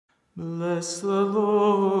Bless the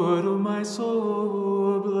Lord, O my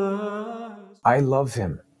soul, bless. I love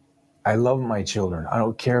him. I love my children. I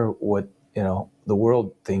don't care what, the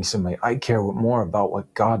world thinks of me. I care more about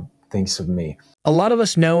what God thinks of me. A lot of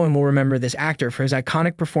us know and will remember this actor for his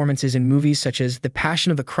iconic performances in movies such as The Passion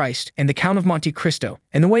of the Christ and The Count of Monte Cristo.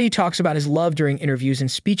 And the way he talks about his love during interviews and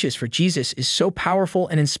speeches for Jesus is so powerful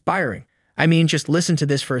and inspiring. I mean, just listen to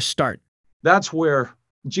this for a start. That's where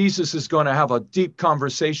Jesus is going to have a deep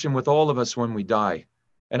conversation with all of us when we die.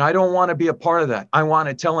 And I don't want to be a part of that. I want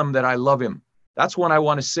to tell him that I love him. That's what I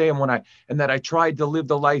want to say. And that I tried to live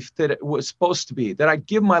the life that it was supposed to be, that I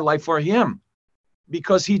give my life for him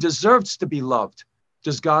because he deserves to be loved.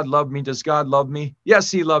 Does God love me? Does God love me?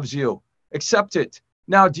 Yes, he loves you. Accept it.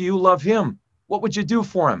 Now, do you love him? What would you do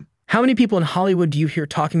for him? How many people in Hollywood do you hear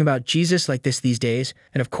talking about Jesus like this these days?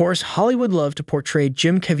 And of course, Hollywood loved to portray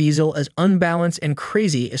Jim Caviezel as unbalanced and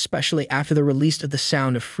crazy, especially after the release of The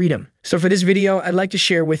Sound of Freedom. So for this video, I'd like to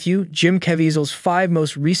share with you Jim Caviezel's 5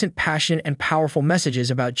 most recent passionate and powerful messages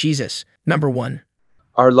about Jesus. Number 1.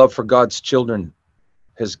 Our love for God's children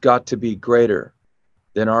has got to be greater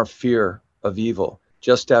than our fear of evil,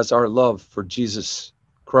 just as our love for Jesus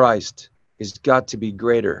Christ has got to be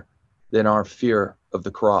greater than our fear of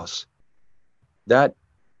the cross.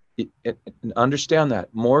 Understand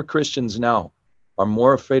that more Christians now are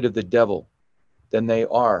more afraid of the devil than they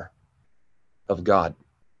are of God.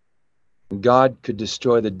 God could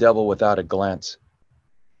destroy the devil without a glance.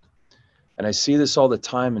 And I see this all the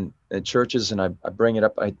time in churches, and I bring it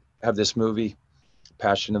up. I have this movie,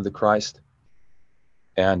 Passion of the Christ,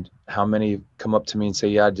 and how many come up to me and say,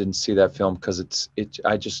 yeah, I didn't see that film because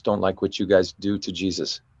I just don't like what you guys do to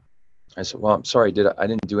Jesus. I said, well, I'm sorry, I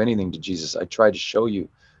didn't do anything to Jesus. I tried to show you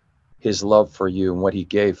his love for you and what he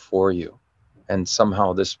gave for you. And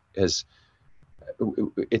somehow it's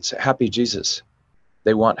happy Jesus.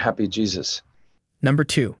 They want happy Jesus. Number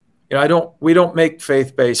 2. We don't make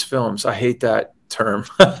faith-based films. I hate that term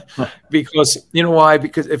because, you know why?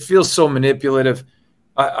 Because it feels so manipulative.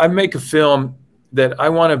 I make a film that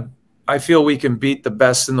I feel we can beat the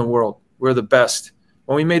best in the world. We're the best.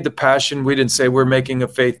 When we made The Passion, we didn't say we're making a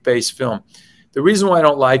faith-based film. The reason why I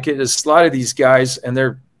don't like it is a lot of these guys, and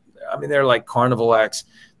they're like carnival acts.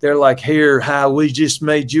 They're like, here, how we just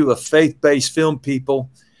made you a faith-based film, people,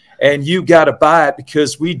 and you got to buy it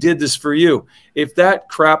because we did this for you. If that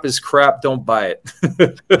crap is crap, don't buy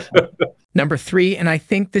it. Number 3, and I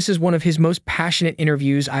think this is one of his most passionate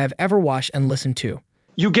interviews I have ever watched and listened to.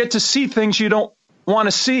 You get to see things you don't want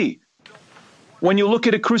to see. When you look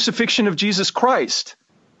at a crucifixion of Jesus Christ,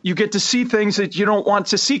 you get to see things that you don't want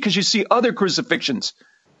to see because you see other crucifixions.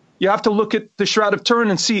 You have to look at the Shroud of Turin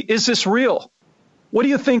and see, is this real? What do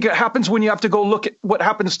you think happens when you have to go look at what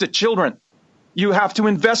happens to children? You have to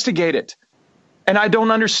investigate it. And I don't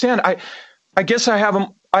understand. I guess I have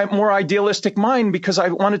a more idealistic mind because I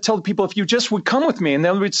want to tell people, if you just would come with me, and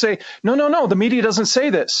they would say, no, the media doesn't say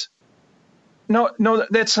this. No,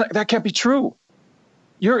 that can't be true.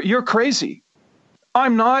 You're crazy.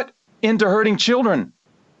 I'm not into hurting children.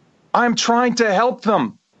 I'm trying to help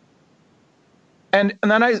them. And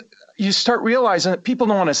then you start realizing that people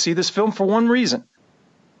don't want to see this film for one reason.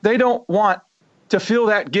 They don't want to feel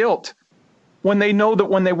that guilt when they know that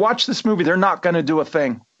when they watch this movie, they're not going to do a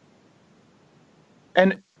thing.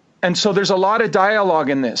 And so there's a lot of dialogue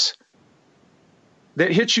in this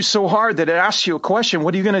that hits you so hard that it asks you a question.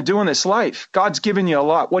 What are you going to do in this life? God's given you a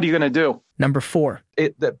lot. What are you going to do? Number 4.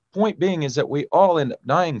 The point being is that we all end up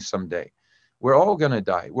dying someday. We're all going to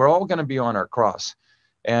die. We're all going to be on our cross.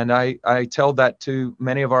 And I tell that to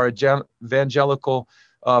many of our evangelical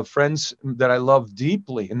friends that I love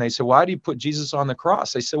deeply. And they say, why do you put Jesus on the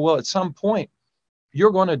cross? I say, well, at some point,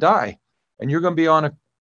 you're going to die and you're going to be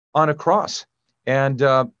on a cross. And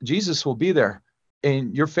Jesus will be there.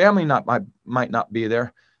 And your family might not be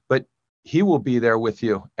there, but he will be there with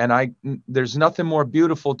you. And there's nothing more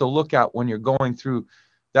beautiful to look at when you're going through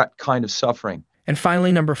that kind of suffering. And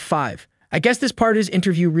finally, number 5. I guess this part of his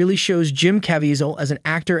interview really shows Jim Caviezel as an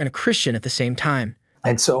actor and a Christian at the same time.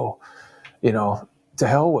 And so, to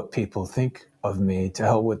hell what people think of me, to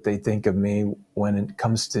hell what they think of me when it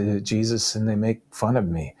comes to Jesus and they make fun of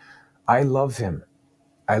me. I love him.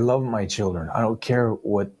 I love my children. I don't care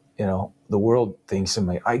what, the world thinks of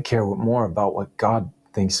me. I care more about what God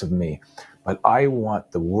thinks of me. But I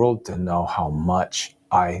want the world to know how much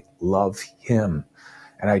I love him,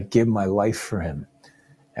 and I'd give my life for him.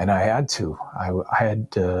 And I had to. I had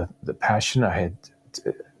the passion. I had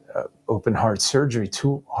open heart surgery,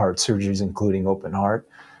 2 heart surgeries, including open heart.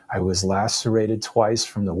 I was lacerated twice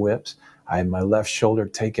from the whips. I had my left shoulder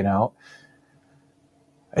taken out.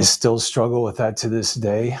 I still struggle with that to this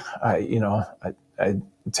day. I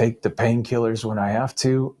take the painkillers when I have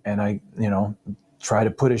to, and I try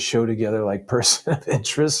to put a show together like Person of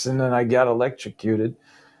Interest, and then I got electrocuted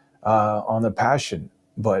on the Passion.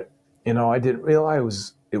 But I didn't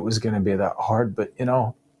realize it was going to be that hard. But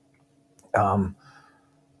I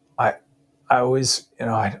always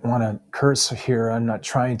I don't want to curse here. I'm not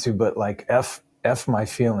trying to, but like f my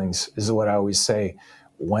feelings is what I always say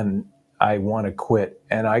when I want to quit.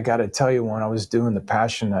 And I got to tell you, when I was doing the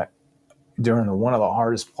Passion, during one of the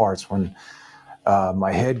hardest parts, when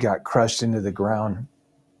my head got crushed into the ground,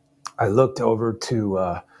 I looked over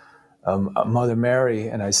to Mother Mary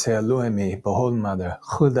and I say, Elohimi, behold, Mother,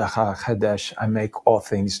 Chudacha Chadesh, I make all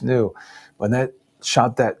things new. When that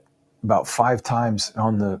shot that about 5 times,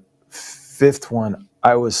 on the 5th one,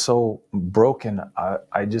 I was so broken.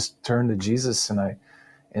 I just turned to Jesus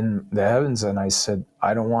in the heavens, and I said,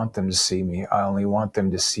 I don't want them to see me. I only want them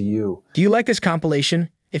to see you. Do you like this compilation?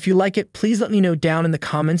 If you like it, please let me know down in the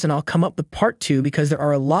comments and I'll come up with part 2, because there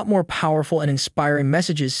are a lot more powerful and inspiring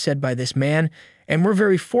messages said by this man, and we're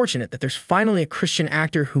very fortunate that there's finally a Christian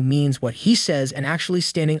actor who means what he says and actually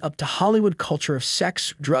standing up to Hollywood culture of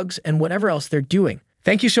sex, drugs, and whatever else they're doing.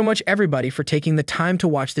 Thank you so much, everybody, for taking the time to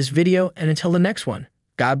watch this video, and until the next one,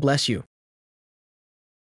 God bless you.